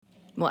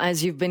Well,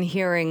 as you've been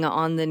hearing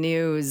on the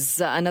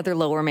news, another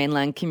Lower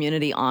Mainland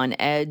community on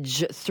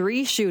edge.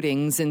 3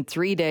 shootings in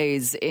 3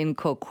 days in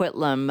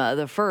Coquitlam.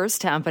 The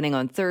first happening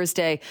on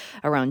Thursday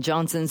around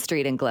Johnson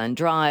Street and Glen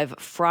Drive.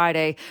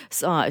 Friday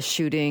saw a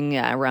shooting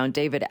around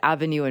David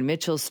Avenue and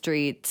Mitchell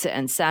Street.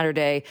 And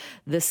Saturday,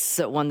 this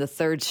one, the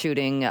third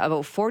shooting,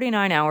 about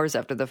 49 hours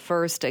after the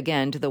first,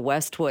 again to the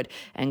Westwood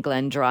and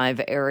Glen Drive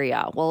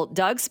area. Well,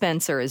 Doug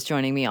Spencer is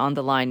joining me on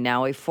the line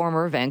now, a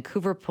former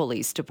Vancouver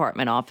Police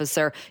Department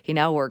officer. He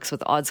now works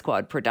with Odd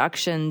Squad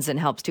Productions and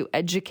helps to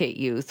educate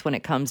youth when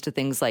it comes to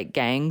things like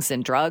gangs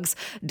and drugs.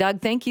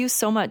 Doug, thank you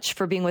so much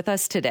for being with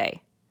us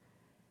today.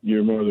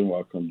 You're more than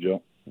welcome,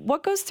 Jill.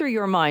 What goes through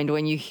your mind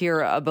when you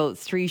hear about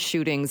 3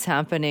 shootings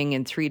happening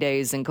in 3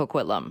 days in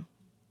Coquitlam?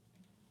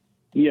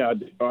 Yeah,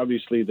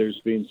 obviously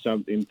there's been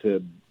something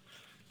to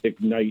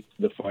ignite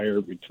the fire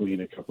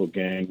between a couple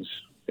gangs,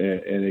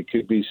 and it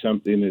could be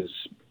something as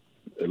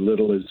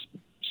little as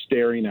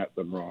staring at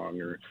them wrong,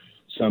 or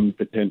some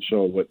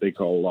potential what they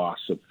call loss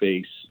of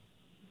face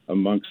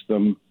amongst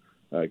them.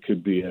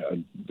 Could be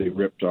they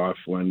ripped off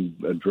when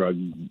a drug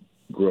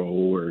grow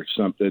or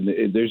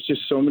something. There's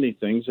just so many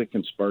things that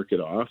can spark it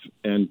off,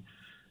 and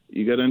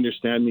you got to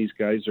understand these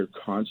guys are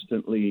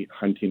constantly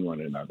hunting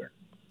one another,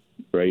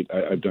 right?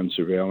 I've done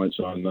surveillance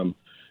on them.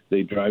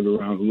 They drive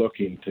around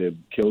looking to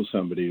kill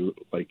somebody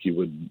like you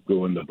would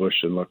go in the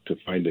bush and look to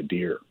find a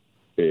deer.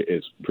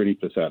 It's pretty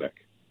pathetic.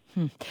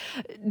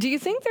 Do you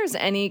think there's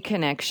any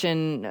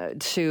connection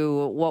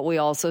to what we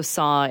also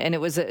saw, and it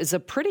was a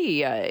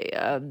pretty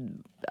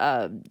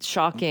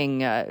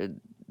shocking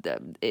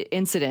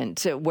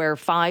incident where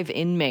 5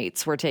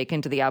 inmates were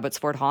taken to the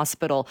Abbotsford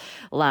Hospital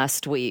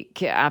last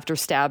week after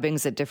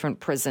stabbings at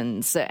different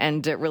prisons,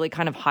 and really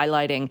kind of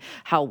highlighting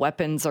how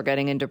weapons are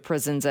getting into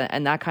prisons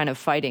and that kind of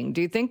fighting.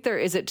 Do you think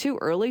is it too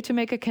early to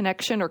make a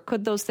connection, or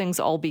could those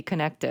things all be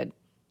connected?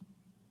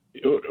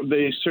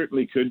 They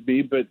certainly could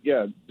be, but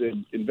yeah,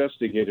 the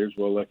investigators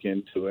will look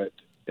into it,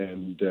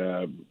 and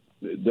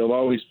they'll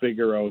always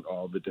figure out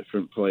all the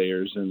different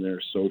players and their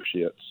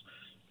associates.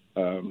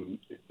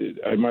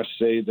 I must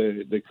say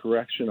the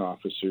correction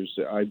officers,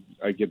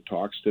 I give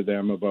talks to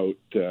them about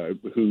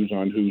who's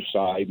on whose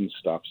side and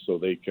stuff, so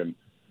they can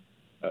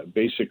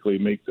basically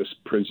make the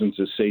prisons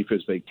as safe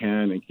as they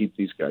can and keep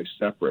these guys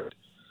separate.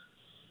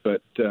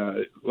 But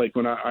like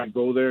when I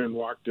go there and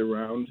walked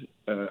around,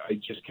 I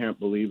just can't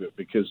believe it,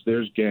 because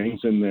there's gangs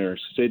in there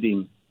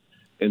sitting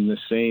in the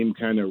same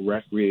kind of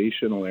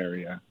recreational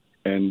area.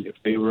 And if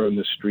they were on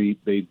the street,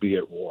 they'd be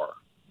at war.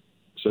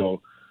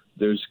 So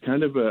there's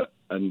kind of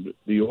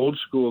the old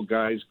school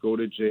guys go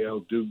to jail,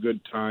 do good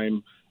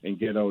time, and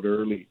get out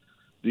early.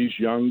 These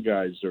young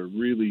guys are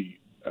really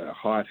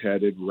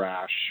hot-headed,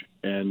 rash,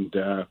 and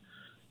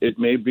it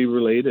may be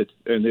related.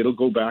 And it'll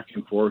go back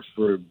and forth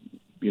for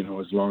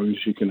as long as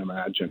you can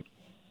imagine.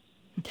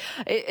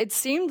 It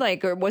seemed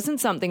like, or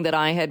wasn't something that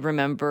I had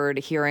remembered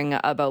hearing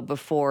about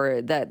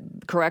before, that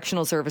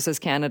Correctional Services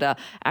Canada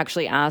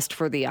actually asked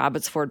for the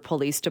Abbotsford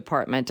Police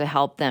Department to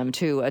help them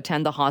to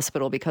attend the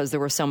hospital because there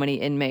were so many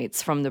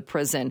inmates from the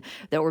prison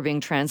that were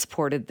being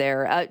transported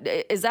there.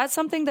 Is that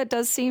something that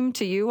does seem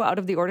to you out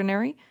of the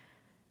ordinary?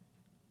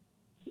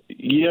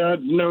 Yeah,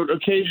 no,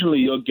 occasionally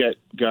you'll get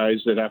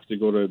guys that have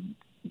to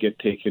get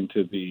taken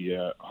to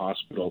the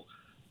hospital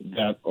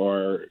that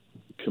are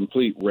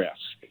complete risk.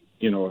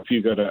 If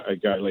you got a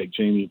guy like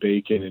Jamie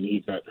Bacon and he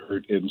got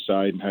hurt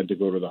inside and had to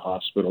go to the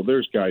hospital,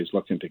 there's guys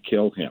looking to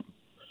kill him.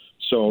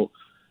 So,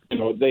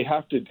 they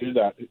have to do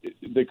that.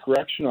 The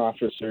correction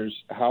officers,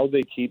 how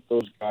they keep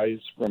those guys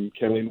from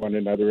killing one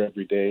another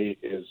every day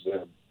is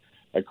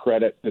a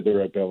credit to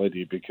their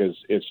ability, because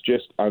it's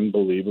just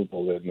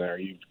unbelievable in there.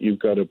 You've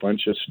got a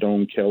bunch of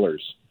stone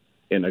killers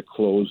in a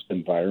closed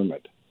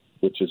environment,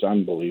 which is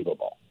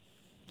unbelievable.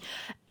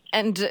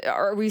 And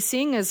are we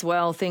seeing as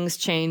well things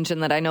change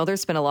in that I know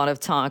there's been a lot of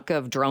talk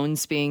of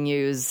drones being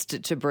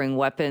used to bring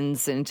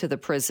weapons into the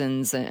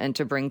prisons and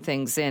to bring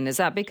things in. Is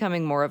that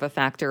becoming more of a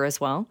factor as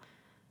well?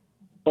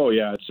 Oh,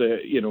 yeah.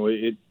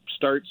 It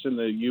starts in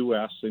the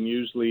U.S. and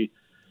usually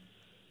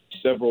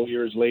several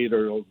years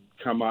later it'll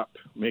come up,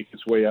 make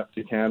its way up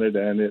to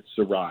Canada, and it's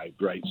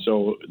arrived, right?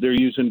 So they're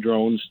using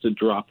drones to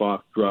drop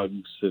off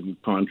drugs and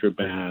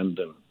contraband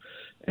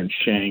and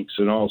shanks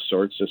and all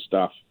sorts of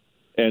stuff.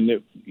 And,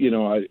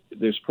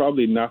 there's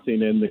probably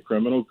nothing in the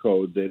criminal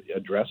code that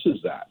addresses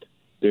that.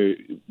 The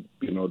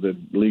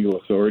legal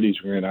authorities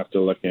are going to have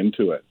to look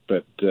into it.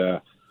 But,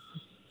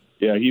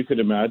 you could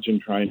imagine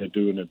trying to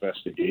do an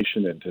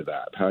investigation into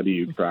that. How do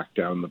you track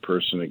down the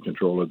person in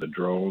control of the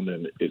drone?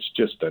 And it's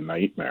just a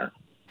nightmare.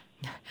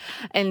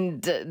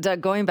 And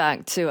Doug, going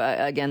back to,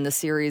 again, the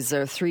series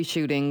of 3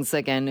 shootings,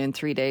 again, in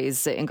 3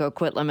 days in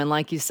Coquitlam, and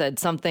like you said,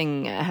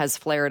 something has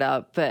flared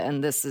up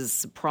and this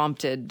has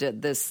prompted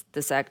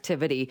this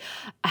activity.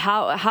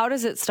 How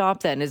does it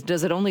stop then?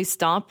 Does it only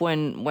stop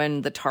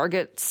when the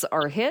targets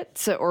are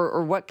hit,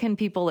 or what can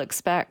people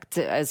expect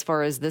as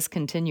far as this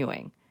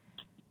continuing?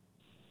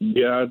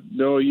 Yeah,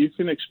 no, you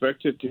can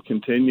expect it to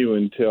continue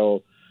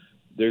until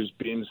there's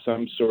been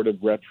some sort of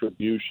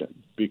retribution,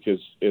 because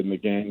in the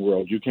gang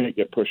world, you can't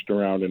get pushed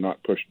around and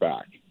not pushed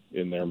back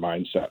in their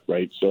mindset,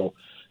 right? So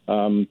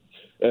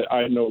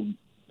I know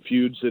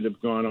feuds that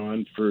have gone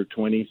on for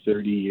 20,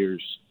 30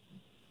 years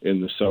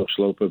in the South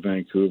Slope of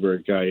Vancouver.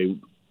 A guy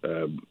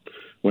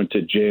went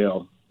to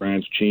jail,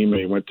 Rance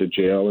Chima, went to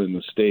jail in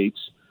the States,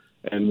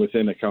 and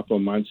within a couple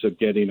of months of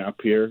getting up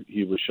here,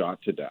 he was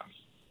shot to death.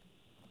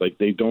 Like,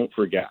 they don't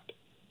forget,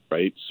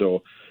 right?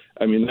 So,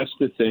 I mean, that's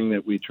the thing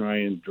that we try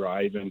and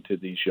drive into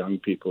these young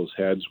people's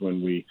heads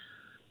when we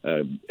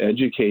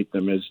educate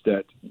them, is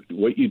that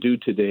what you do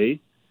today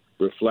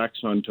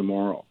reflects on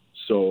tomorrow.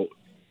 So,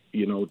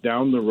 you know,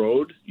 down the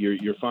road,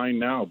 you're fine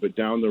now, but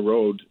down the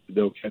road,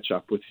 they'll catch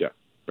up with you,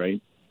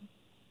 right?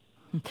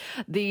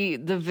 The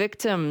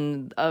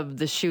victim of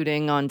the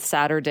shooting on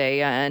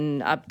Saturday,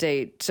 an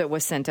update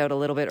was sent out a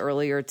little bit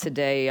earlier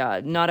today,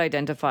 not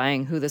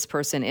identifying who this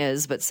person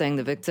is, but saying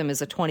the victim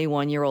is a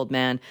 21-year-old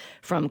man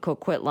from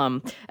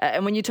Coquitlam.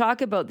 And when you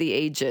talk about the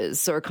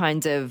ages or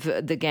kind of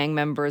the gang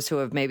members who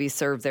have maybe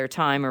served their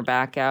time or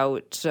back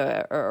out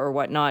or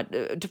whatnot,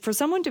 for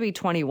someone to be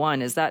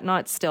 21, is that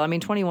not still, I mean,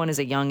 21 is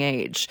a young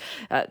age.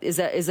 Is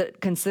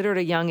it considered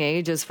a young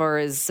age as far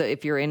as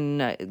if you're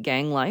in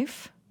gang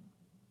life?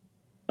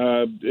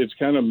 It's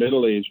kind of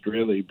middle-aged,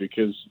 really,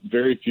 because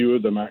very few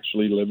of them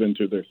actually live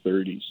into their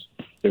 30s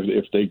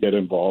if they get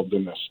involved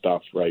in this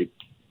stuff, right?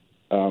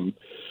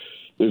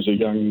 There's a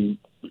young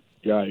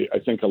guy, I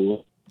think,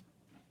 with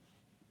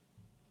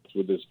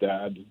his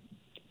dad,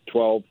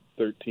 12,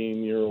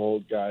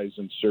 13-year-old guys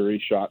in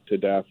Surrey shot to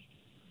death.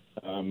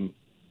 The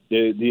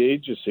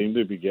ages seem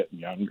to be getting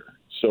younger.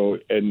 So,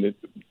 and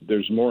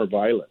there's more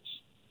violence,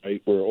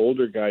 right, where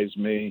older guys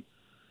may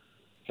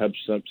have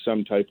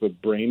some type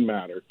of brain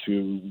matter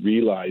to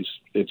realize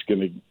it's going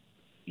to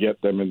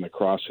get them in the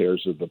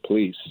crosshairs of the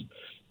police.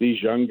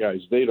 These young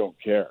guys, they don't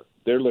care.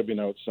 They're living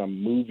out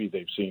some movie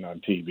they've seen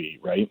on TV,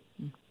 right?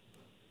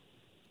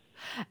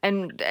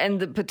 And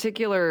the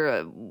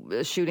particular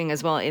shooting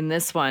as well in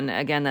this one,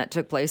 again, that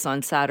took place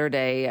on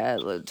Saturday,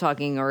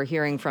 talking or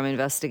hearing from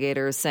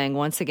investigators saying,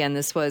 once again,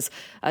 this was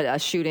a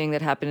shooting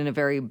that happened in a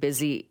very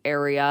busy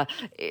area.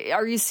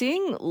 Are you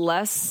seeing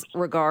less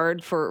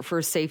regard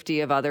for safety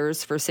of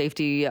others, for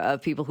safety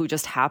of people who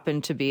just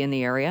happen to be in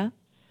the area?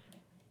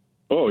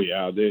 Oh,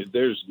 yeah.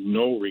 There's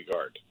no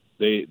regard.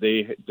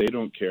 They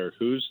don't care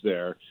who's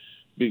there.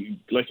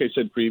 Like I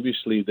said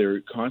previously,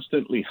 they're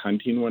constantly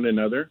hunting one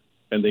another,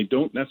 and they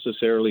don't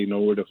necessarily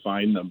know where to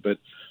find them. But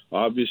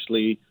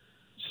obviously,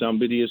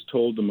 somebody has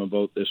told them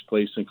about this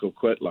place in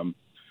Coquitlam.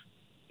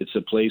 It's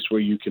a place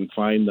where you can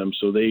find them.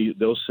 So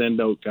they'll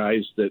send out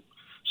guys that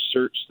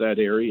search that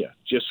area,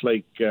 just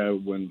like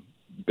when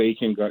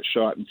Bacon got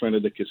shot in front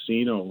of the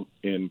casino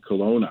in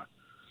Kelowna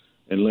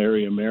and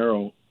Larry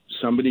Amaro.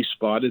 Somebody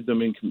spotted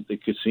them in the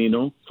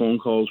casino. Phone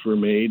calls were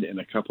made, and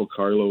a couple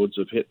carloads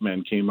of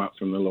hitmen came up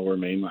from the Lower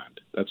Mainland.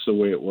 That's the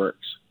way it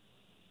works.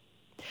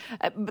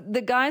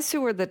 The guys who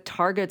were the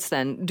targets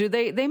then,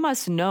 they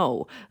must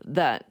know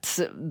that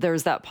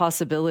there's that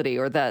possibility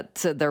or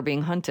that they're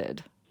being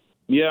hunted.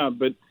 Yeah,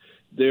 but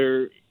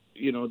they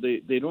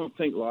don't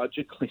think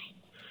logically.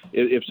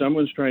 If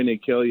someone's trying to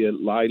kill you,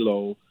 lie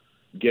low,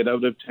 get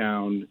out of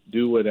town,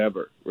 do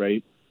whatever,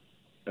 right?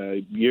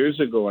 Years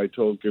ago, I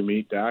told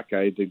Gurmeet Dak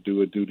I had to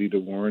do a duty to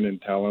warn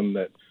and tell him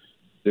that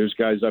there's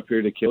guys up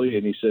here to kill you.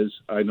 And he says,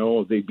 I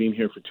know, they've been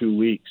here for 2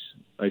 weeks.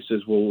 I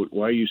says, well,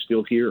 why are you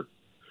still here?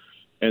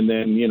 And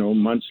then,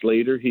 months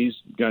later, he's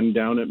gunned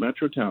down at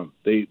Metrotown.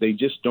 They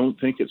just don't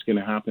think it's going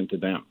to happen to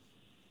them.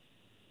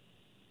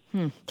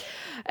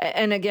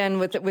 And again,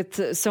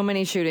 with so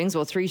many shootings,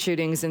 3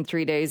 shootings in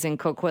 3 days in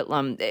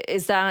Coquitlam,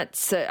 is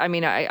that? I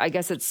mean, I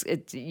guess it's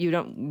you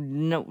don't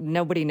know.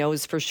 Nobody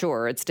knows for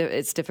sure.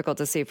 It's difficult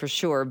to say for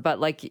sure. But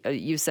like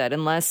you said,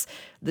 unless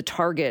the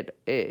target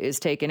is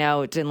taken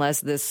out, unless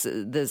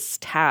this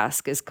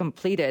task is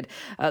completed,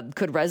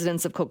 could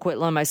residents of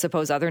Coquitlam, I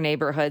suppose, other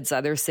neighborhoods,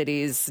 other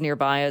cities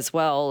nearby as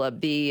well,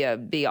 be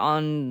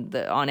on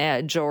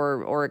edge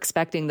or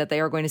expecting that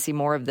they are going to see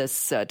more of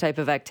this type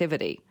of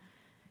activity?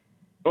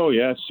 Oh,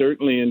 yeah,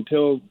 certainly.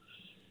 Until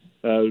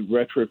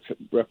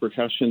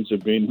repercussions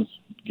have been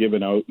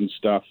given out and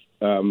stuff,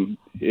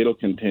 it'll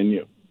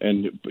continue.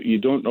 And you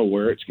don't know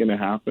where it's going to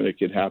happen. It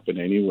could happen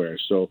anywhere.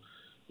 So,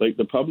 like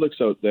the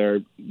public's out there,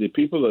 the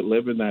people that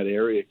live in that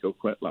area,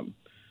 Coquitlam,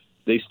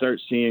 they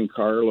start seeing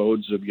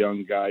carloads of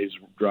young guys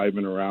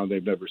driving around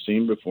they've never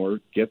seen before.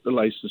 Get the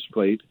license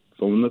plate,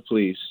 phone the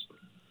police,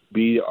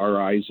 be our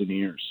eyes and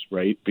ears,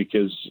 right?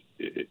 Because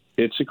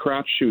it's a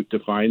crapshoot to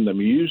find them.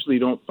 You usually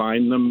don't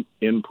find them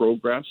in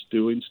progress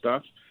doing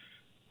stuff.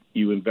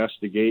 You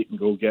investigate and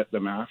go get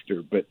them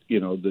after, but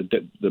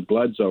the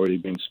blood's already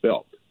been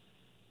spilled.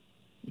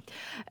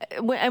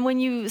 And when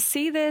you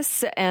see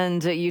this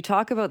and you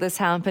talk about this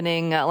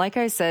happening, like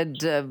I said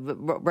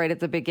right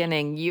at the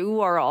beginning,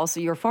 you're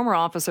a former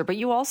officer, but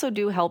you also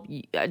do help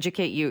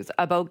educate youth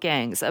about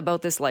gangs,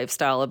 about this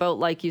lifestyle, about,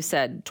 like you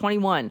said,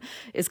 21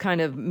 is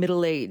kind of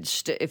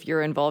middle-aged if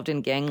you're involved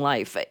in gang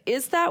life.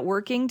 Is that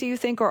working, do you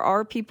think, or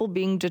are people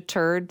being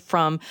deterred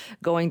from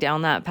going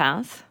down that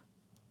path?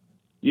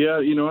 Yeah,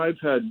 I've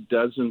had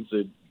dozens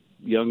of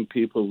young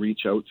people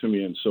reach out to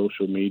me on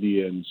social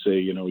media and say,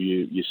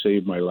 you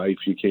saved my life.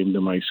 You came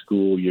to my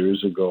school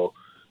years ago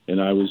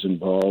and I was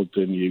involved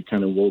and you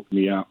kind of woke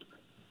me up.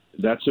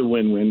 That's a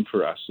win-win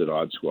for us at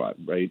Odd Squad,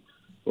 right?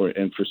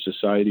 And for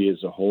society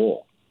as a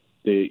whole.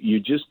 You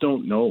just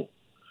don't know.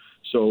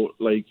 So,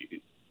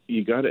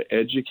 you got to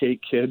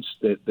educate kids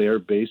that they're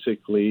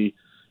basically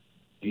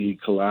the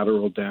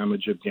collateral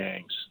damage of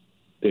gangs.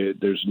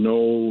 There's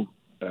no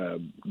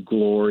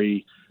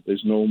glory.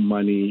 There's no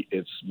money.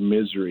 It's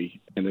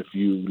misery. And if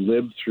you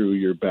live through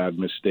your bad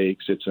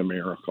mistakes, it's a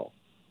miracle.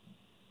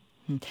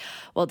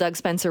 Well, Doug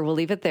Spencer, we'll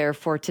leave it there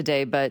for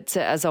today. But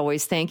as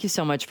always, thank you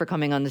so much for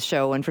coming on the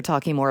show and for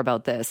talking more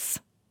about this.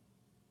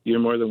 You're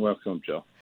more than welcome, Jill.